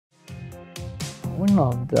One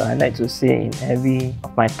of the I like to say in every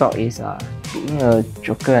of my talk is being a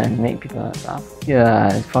joker and make people laugh.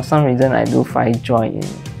 Yeah, for some reason I do find joy in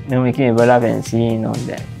making people laugh and see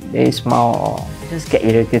that they smile or just get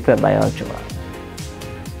irritated by your joke.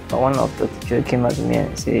 But one of the teachers came up to me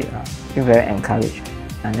and said, feel very encouraged,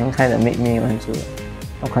 and then kind of made me want to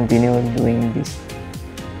continue doing this.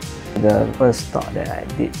 The first talk that I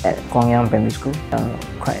did at Guangyang Primary School, I'm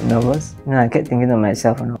quite nervous. I kept thinking to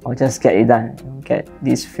myself, I'll just get it done, get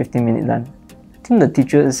this 15-minute done. I think the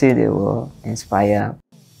teachers say they will inspire.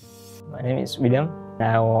 My name is William.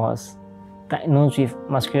 I was diagnosed with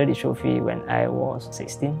muscular dystrophy when I was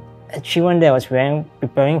 16. Actually, one day I was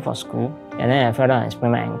preparing for school, and then I fell down and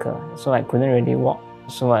sprained my ankle, so I couldn't really walk.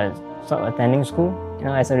 So I stopped attending school.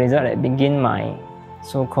 As a result, I began my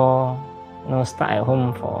so-called start at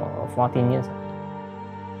home for 14 years.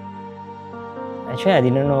 Actually, I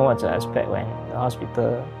didn't know what to expect when the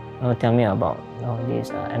hospital tell me about this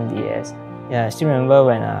MDS. Yeah, I still remember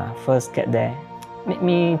when I first get there. It made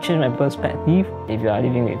me change my perspective. If you are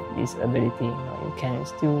living with disability, you can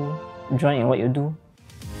still join in what you do.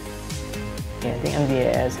 Yeah, I think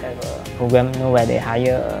MDS have a program where they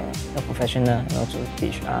hire a professional to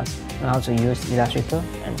teach us how to use Illustrator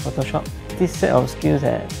and Photoshop. This set of skills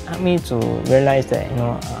that helped me to realize that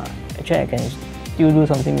actually I can still do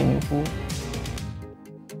something meaningful.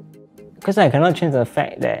 Because I cannot change the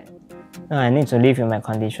fact that I need to live with my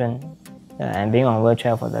condition and being on a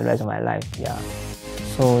wheelchair for the rest of my life. Yeah.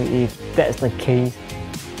 So if that's the case,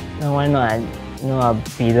 why not I'll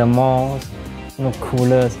be the most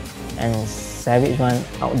coolest and savage one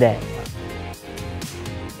out there.